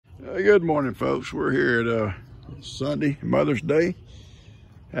Good morning, folks. We're here at Sunday, Mother's Day.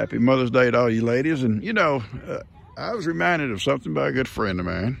 Happy Mother's Day to all you ladies. And you know, I was reminded of something by a good friend of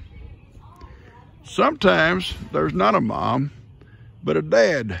mine. Sometimes there's not a mom, but a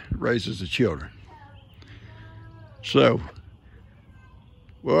dad raises the children. So,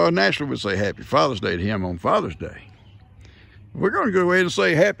 well, naturally we'd say Happy Father's Day to him on Father's Day. We're going to go ahead and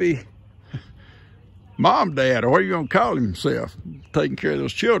say Happy Mom, Dad, or what are you going to call himself, taking care of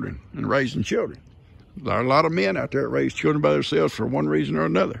those children and raising children. There are a lot of men out there that raise children by themselves for one reason or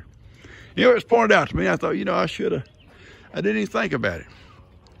another. You know, it was pointed out to me. I thought, you know, I didn't even think about it.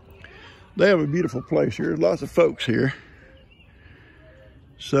 They have a beautiful place here. There's lots of folks here.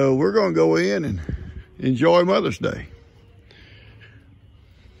 So we're going to go in and enjoy Mother's Day.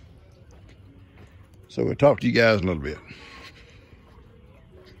 So we'll talk to you guys in a little bit.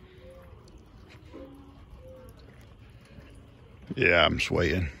 Yeah, I'm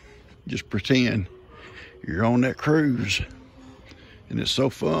swaying. Just pretend you're on that cruise and it's so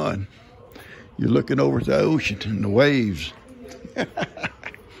fun. You're looking over at the ocean and the waves.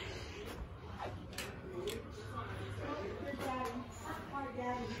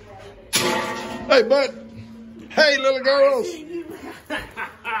 Hey, bud. Hey, little girls.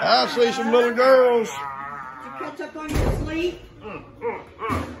 I see some little girls. Did you catch up on your sleep?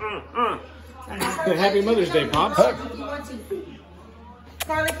 Happy Mother's Day, Pops.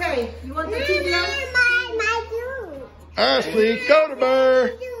 Carly Kay, you want the TV on? I see Coda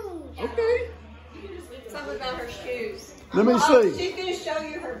Bear. Okay. Something about her shoes. Let me Oh, see. she's going to show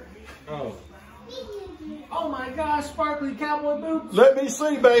you her. Oh. Oh my gosh, sparkly cowboy boots. Let me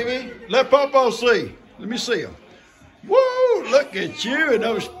see, baby. Let Papa see. Let me see them. Whoa, look at you in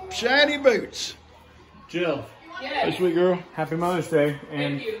those shiny boots. Jill. Hey, sweet girl. Happy Mother's Day,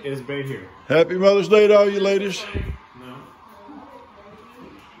 and is Bay here? Happy Mother's Day to all you ladies. No.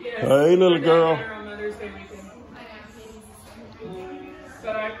 Yes, Hey, little girl. On Mother's Day weekend.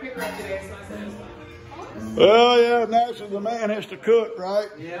 But I picked her up today, so I said it's fine. Well, yeah, naturally the man has to cook, right?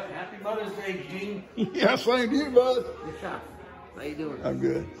 Yeah, happy Mother's Day, Gene. Yeah, same to you, bud. Good shot. How you doing? I'm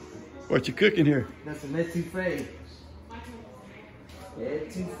good. What you cooking here? That's some etouffee.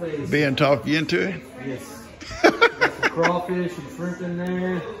 Etouffee. Ben talk you into it? Yes. Got some crawfish and shrimp in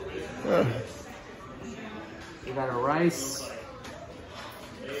there. We got our rice.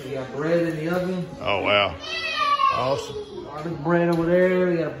 We got bread in the oven. Oh, wow. Awesome. Garlic bread over there.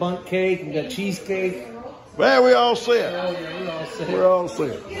 We got a bundt cake. We got cheesecake. Well, we all set. Oh, yeah, we all set. We're all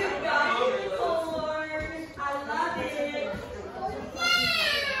set.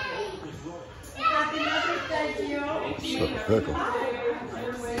 Such a pickle.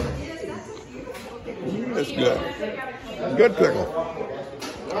 That's good. Good pickle.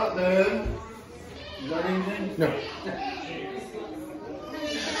 Not bad. You got anything? No.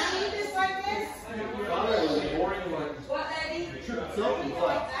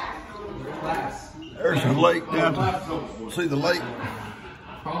 There's a lake down to see the lake.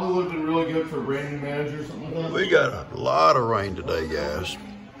 Probably would have been really good for a brand new manager or something like that. We got a lot of rain today, guys.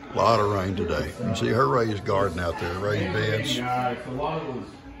 A lot of rain today. You can see her raised garden out there, raised beds. Yeah, it's a lot of those.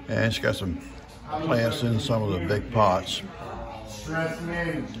 And she's got some plants in some of the big pots. Stress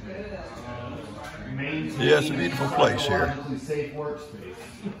management. Yeah, it's a beautiful place here. Safe workspace.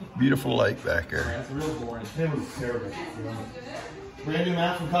 Beautiful lake back there. That's real boring. Tim was terrible. Brand new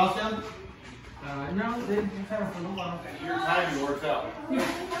mat from Costco? No, they didn't have it for a while. Your timing works out.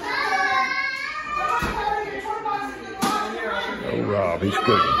 Oh, Rob, he's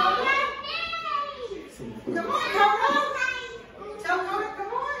cooking.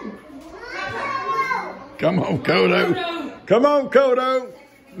 Come on, Kodo. Come on, Kodo.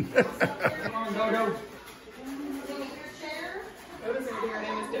 Come on, Dodo. Oda's in here, her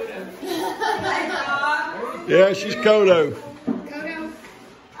name is Dodo. Yeah, she's Kodo.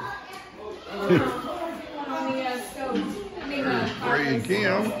 Bree and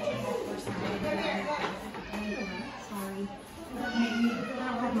Kim.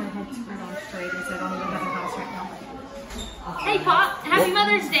 Hey, Pop. Happy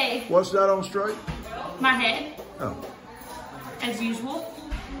Mother's Day. What's that on straight? My head, Oh. as usual.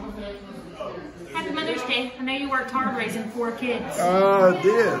 Happy Mother's Day. I know you worked hard raising 4 kids.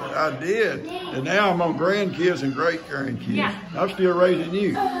 I did. And now I'm on grandkids and great grandkids. Yeah. I'm still raising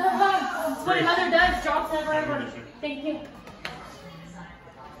you. That's what a mother does. Drops never ever. Thank you.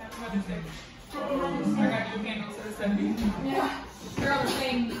 Mother's Day. I got new candles for the 70s. Yeah. They're on the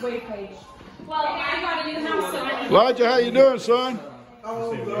same wave page. Well, I got a new house, so I need Elijah, how you doing, son?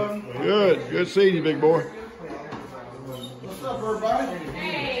 Good. Good seeing you, big boy. What's up, everybody?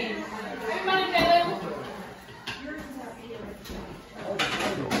 Hey. Everybody,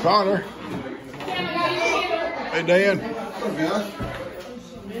 Connor. Hey, Dan.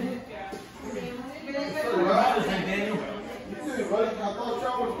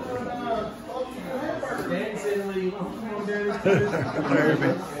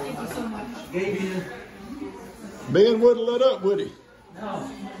 Larry. Ben wouldn't let up, would he?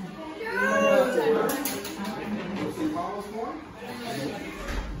 No.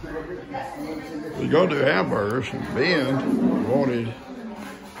 We're going to do hamburgers, and Ben wanted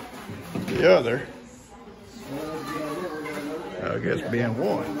the other. I guess Ben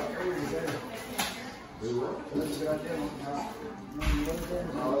won.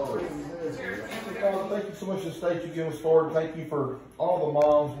 Father, thank you so much for the state you give us, Lord. Thank you for all the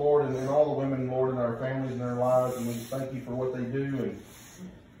moms, Lord, and all the women, Lord, in our families and their lives. And we just thank you for what they do. And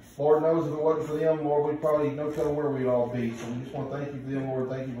Lord knows if it wasn't for them, Lord, we'd probably no telling where we'd all be. So we just want to thank you for them, Lord.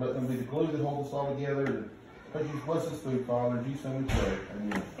 Thank you for letting them be the glue that holds us all together. And thank you for bless this food, Father. In Jesus' name we pray.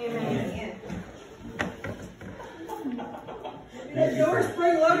 Amen. Amen. That door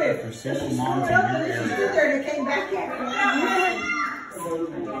spring loaded. She's going up and then she stood there and it came back at her.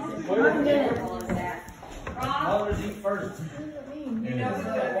 Mothers eat first.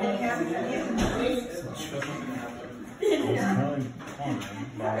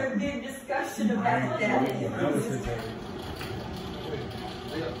 A big discussion about that.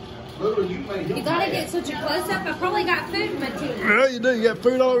 You gotta get such a close up. I probably got food in my teeth. Well, you do. You got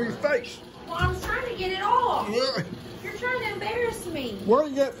food all over your face. Well, I was trying to get it off. Yeah. You're trying to embarrass me. Why do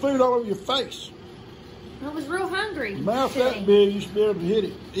you got food all over your face? I was real hungry. Mouth today. that big, you should be able to hit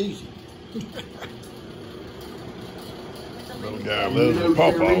it easy. Little guy lives in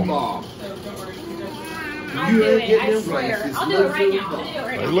Pawpaw. I'll do it, I swear. I'll do it right now. I'll do it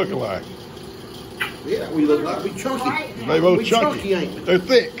right They now. look alike. Yeah, we look like we chunky. Right. They both We chunky. ain't we? They're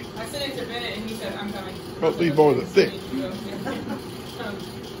thick. I said it to Bennett and he said, I'm coming. Both these boys are thick.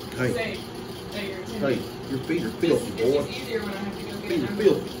 Hey, Hey, your feet are filthy, it's boy. just easier when I have to go get Feet a are number.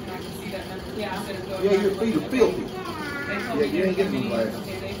 filthy. And I can see that number. Yeah, instead of going Yeah, your down feet are to filthy. They told Yeah, me you ain't they getting were them coming. glasses.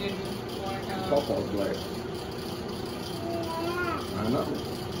 Okay, they didn't want to come. Pawpaw's glad. I know.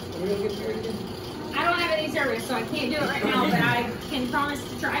 I don't have any service, so I can't do it right now, but I can promise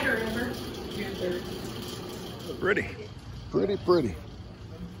to try to remember. Pretty. Pretty, pretty.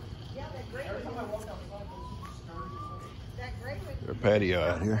 There's a patio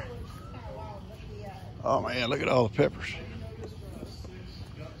out here. Oh man, look at all the peppers.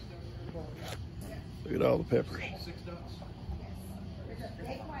 Look at all the peppers.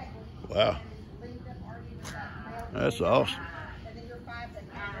 Wow. That's awesome.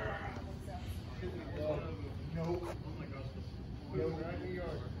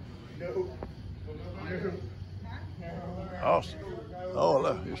 Awesome. Oh,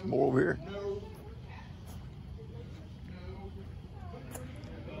 look, there's more over here.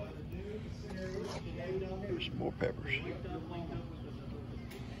 There's some more peppers.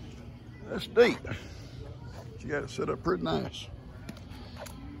 That's deep. You got it set up pretty nice.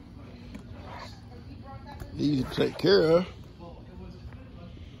 Easy to take care of.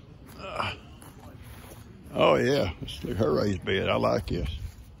 Oh yeah, let's look at her raised bed. I like this.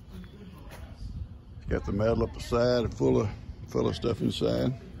 It's got the metal up the side and full of stuff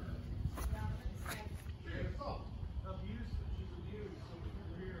inside.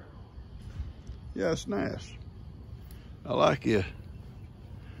 Yeah, it's nice. I like it.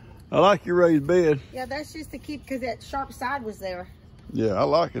 I like your raised bed. Yeah, that's just to keep, because that sharp side was there. Yeah, I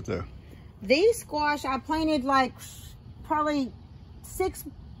like it though. These squash I planted like probably 6,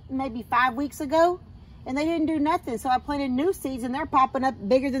 maybe 5 weeks ago, and they didn't do nothing. So I planted new seeds, and they're popping up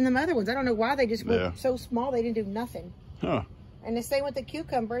bigger than the other ones. I don't know why. They just were so small, they didn't do nothing. Huh. And the same with the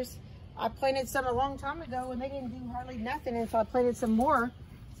cucumbers. I planted some a long time ago, and they didn't do hardly nothing, and so I planted some more.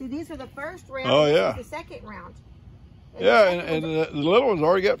 See, these are the first round. Oh, yeah. This is the second round. Yeah, and the little ones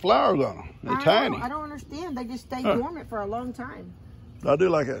already got flowers on them. They're tiny. I don't understand. They just stay dormant for a long time. I do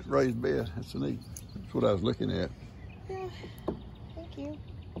like that raised bed. That's neat. That's what I was looking at. Yeah. Thank you.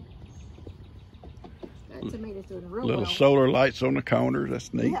 That tomato's doing real Little well. solar lights on the corners.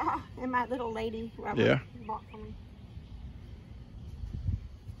 That's neat. Yeah, and my little lady Robert Yeah. bought for me.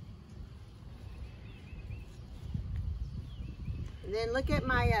 And then look at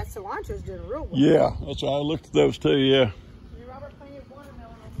my cilantro's doing real well. Yeah, that's why I looked at those too. Yeah. And Robert planted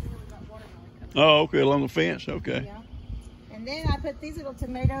watermelon. I think we got watermelon. Oh, okay, along the fence. Okay. Yeah. And then I put these little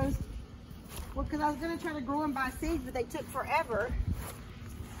tomatoes, well, because I was going to try to grow them by seeds, but they took forever.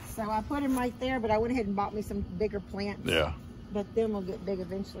 So I put them right there, but I went ahead and bought me some bigger plants. Yeah. But then we'll get big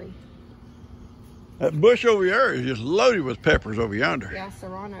eventually. That bush over there is just loaded with peppers over yonder. Yeah,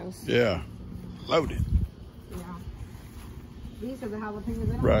 serranos. Yeah, loaded. Yeah. These are the jalapenos.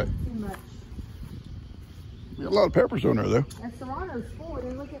 They don't Right. look too much. Got a lot of peppers on there, though. That serrano's full.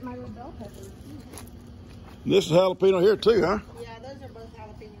 Then look at my little bell peppers. This is jalapeno here, too, huh? Yeah, those are both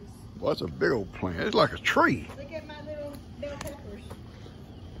jalapenos. Well, that's a big old plant. It's like a tree. Look at my little bell peppers.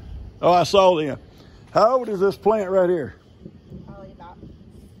 Oh, I saw them. How old is this plant right here? Probably about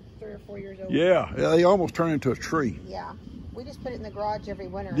 3 or 4 years old. Yeah, they almost turn into a tree. Yeah. We just put it in the garage every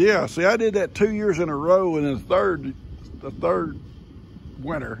winter. Yeah, see, I did that 2 years in a row, and then the third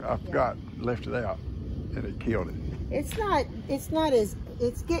winter, I forgot, left it out, and it killed it.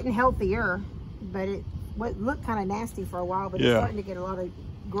 It's getting healthier, but it looked kind of nasty for a while, but it's Yeah. starting to get a lot of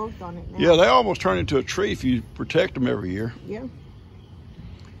growth on it now. Yeah, they almost turn into a tree if you protect them every year. Yeah.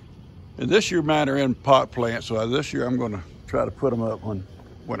 And this year mine are in pot plants, so this year I'm going to try to put them up when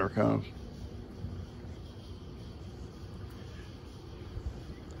winter comes.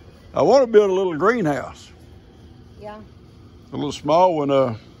 I want to build a little greenhouse, Yeah. a little small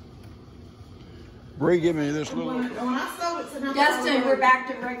one. Bree, give me this little. When I sold it to Justin, we're back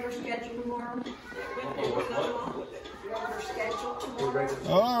to regular schedule tomorrow.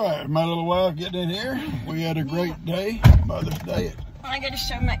 All right, my little wife getting in here. We had a great day, Mother's Day I got to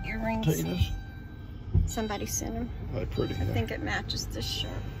show my earrings. at Tina's. Somebody sent them. They're pretty. I think it matches this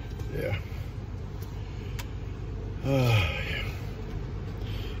shirt. Yeah.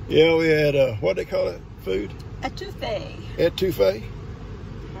 Yeah, we had, what do they call it, food? Etouffee. Etouffee?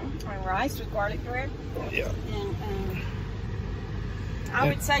 And rice with garlic bread. Yeah. And I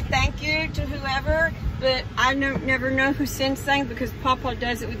would say thank you to whoever, but I never know who sends things because Papa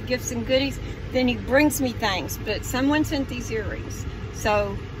does it with gifts and goodies. Then he brings me things, but someone sent these earrings.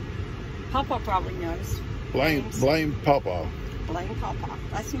 So Papa probably knows. Blame Papa. Blame Papa.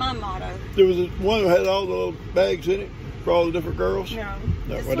 That's my motto. There was one that had all the little bags in it for all the different girls? No.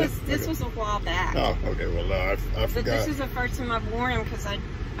 No, This was a while back. Oh, okay. Well, no, I But forgot. this is the first time I've worn them because I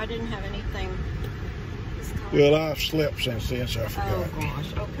didn't have anything this color. Well, I've slept since then, so I forgot. Oh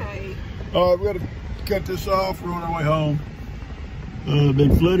gosh, okay. All right, we got to cut this off. We're on our way home.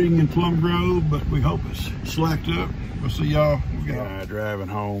 Been flooding in Plum Grove, but we hope it's slacked up. We'll see y'all. Driving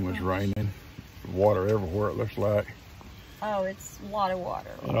home, it's raining. Water everywhere, it looks like. Oh, it's a lot of water.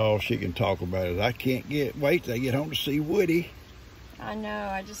 And all she can talk about is, I can't wait till I get home to see Woody. I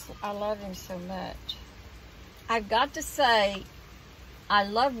know, I love him so much. I've got to say, I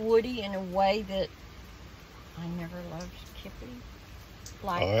love Woody in a way that I never loved Kippy.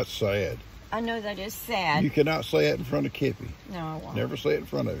 Like, Oh, that's sad. I know that is sad. You cannot say it in front of Kippy. No, I won't. Never say it in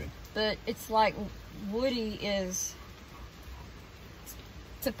front of him. But it's like Woody is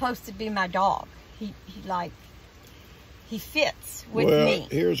supposed to be my dog. He fits with Well, me.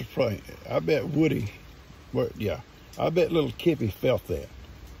 here's the point. I bet Woody, I bet little Kippy felt that.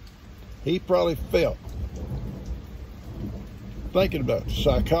 He probably felt, thinking about the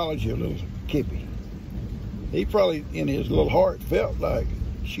psychology of little Kippy, he probably in his little heart felt like,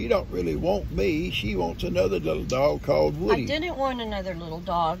 she don't really want me, she wants another little dog called Woody. I didn't want another little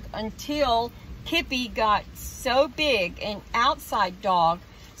dog until Kippy got so big, an outside dog.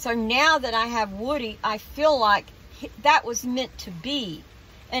 So now that I have Woody, I feel like that was meant to be.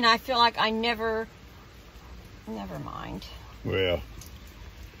 And I feel like I never mind. Well,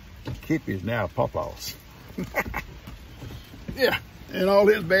 Kippy's now Papa's. Yeah, and all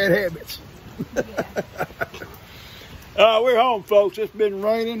his bad habits. We're home, folks. It's been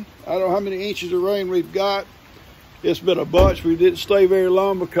raining. I don't know how many inches of rain we've got. It's been a bunch. We didn't stay very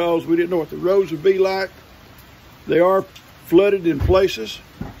long because we didn't know what the roads would be like. They are flooded in places.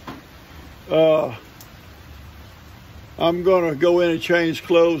 I'm going to go in and change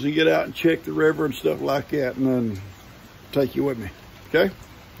clothes and get out and check the river and stuff like that, and then take you with me, okay?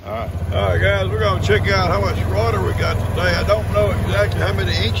 All right, guys, we're going to check out how much water we got today. I don't know exactly how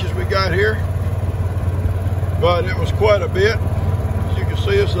many inches we got here, but it was quite a bit. As you can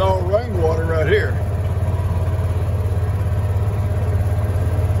see, it's all rainwater right here.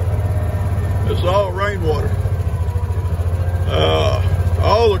 It's all rainwater.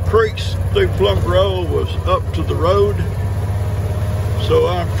 All the creeks through Plum Grove was up to the road. So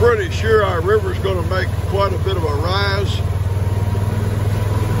I'm pretty sure our river's going to make quite a bit of a rise.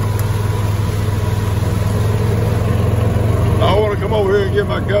 I want to come over here and give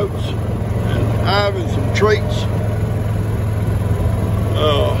my goats and Ivan some treats.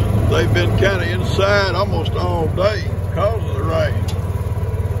 They've been kind of inside almost all day because of the rain.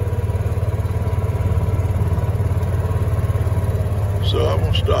 So I'm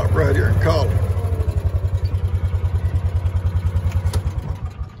going to stop right here and call him.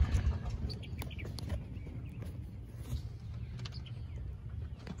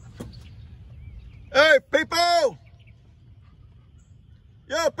 Hey, people!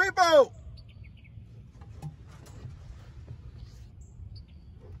 people.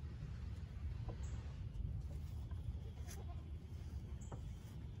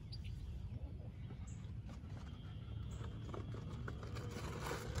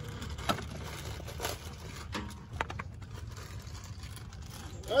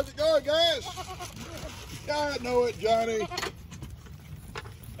 How's it going, guys? I know it, Johnny.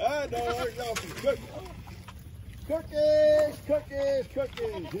 I know it. Y'all some cookies. Cookies, cookies,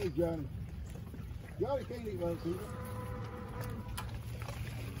 cookies. Here's Johnny. Johnny can't eat one, people.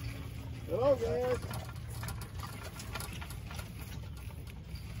 Hello, guys.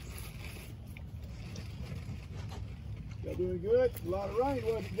 Y'all doing good? A lot of rain,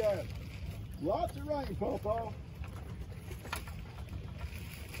 wasn't it, guys? Lots of rain, Paw.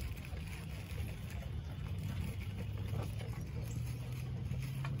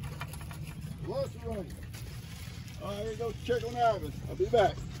 Lots of rain. All right, here goes check on Ivan. I'll be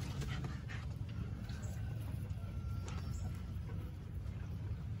back.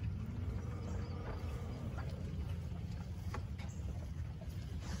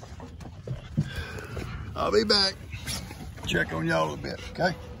 I'll be back. Check on y'all a little bit,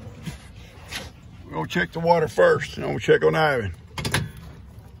 okay? We're gonna check the water first, and I'm gonna check on Ivan.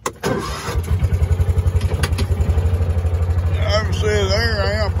 Ivan says, there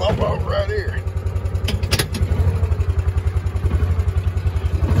I am, Papa, right here.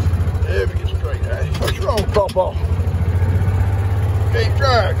 There we get straight at it. What's wrong, Papa? Can't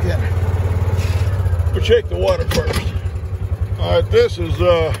drive, can I? We'll check the water first. All right, this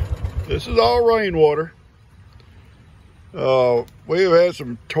is all rainwater. We have had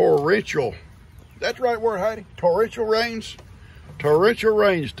some torrential, that's the right word, Heidi? Torrential rains? Torrential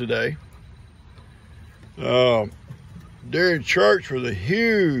rains today. During church was a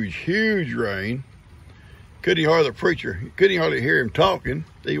huge, huge rain. Couldn't hardly hear him talking,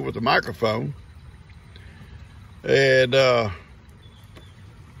 even with the microphone. And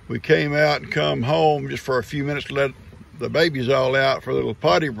we came out and come home just for a few minutes to let the babies all out for little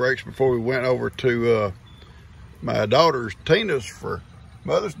potty breaks before we went over to my daughter's Tina's for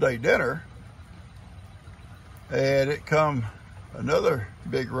Mother's Day dinner. And it come another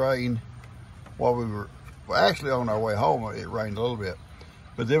big rain while we were actually on our way home. It rained a little bit,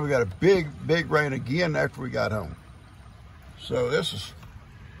 but then we got a big rain again after we got home. So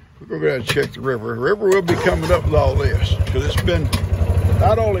we're gonna go ahead and check the river. The river will be coming up with all this because it's been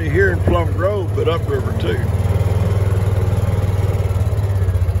not only here in Plum Grove but upriver too.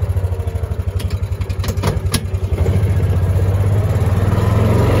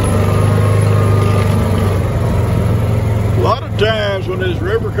 Times when this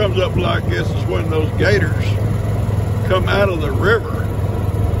river comes up like this is when those gators come out of the river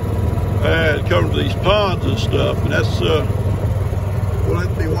and come to these ponds and stuff, and that's we'll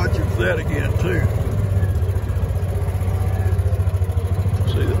have to be watching for that again too.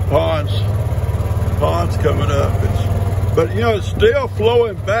 See the ponds coming up. But you know, it's still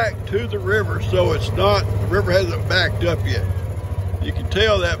flowing back to the river, so it's not, the river hasn't backed up yet. You can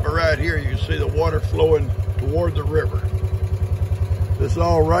tell that by right here. You can see the water flowing toward the river. This is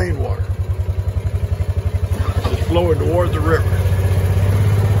all rainwater. It's flowing toward the river.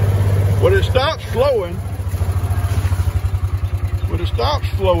 When it stops flowing,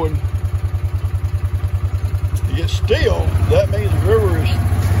 it gets still. That means the river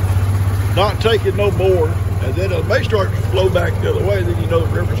is not taking no more, and then it may start to flow back the other way. Then you know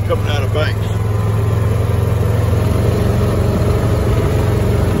the river's coming out of banks.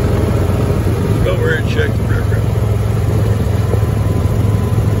 Go over here and check the river.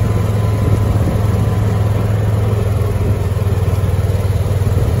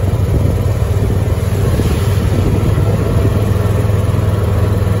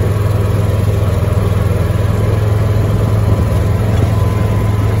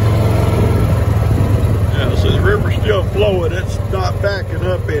 Flowing, it's not backing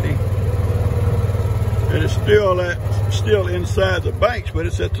up any, and it's still inside the banks, but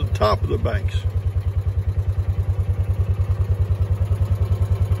it's at the top of the banks.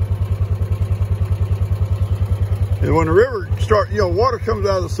 And when the river water comes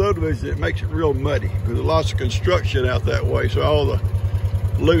out of the subdivision, it makes it real muddy because there's lots of construction out that way, so all the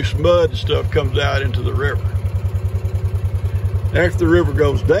loose mud and stuff comes out into the river. After the river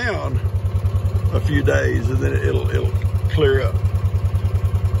goes down a few days, and then it'll clear up.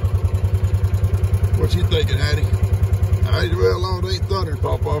 What you thinking, Hattie? Well, Lord, ain't thunder,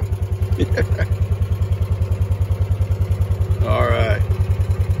 Papa. All right.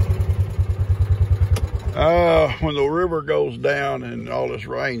 When the river goes down and all this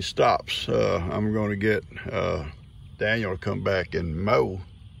rain stops, I'm going to get Daniel to come back and mow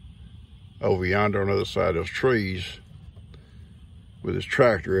over yonder on the other side of those trees with his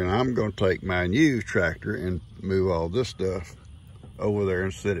tractor, and I'm going to take my new tractor and move all this stuff over there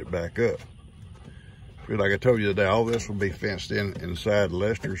and set it back up. Like I told you today, all this will be fenced in inside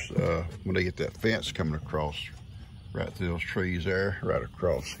Lester's when they get that fence coming across right through those trees there, right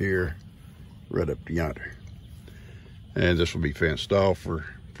across here, right up to yonder. And this will be fenced off for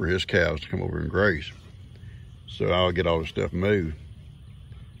his cows to come over and graze. So I'll get all this stuff moved.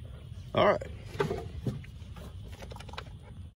 All right.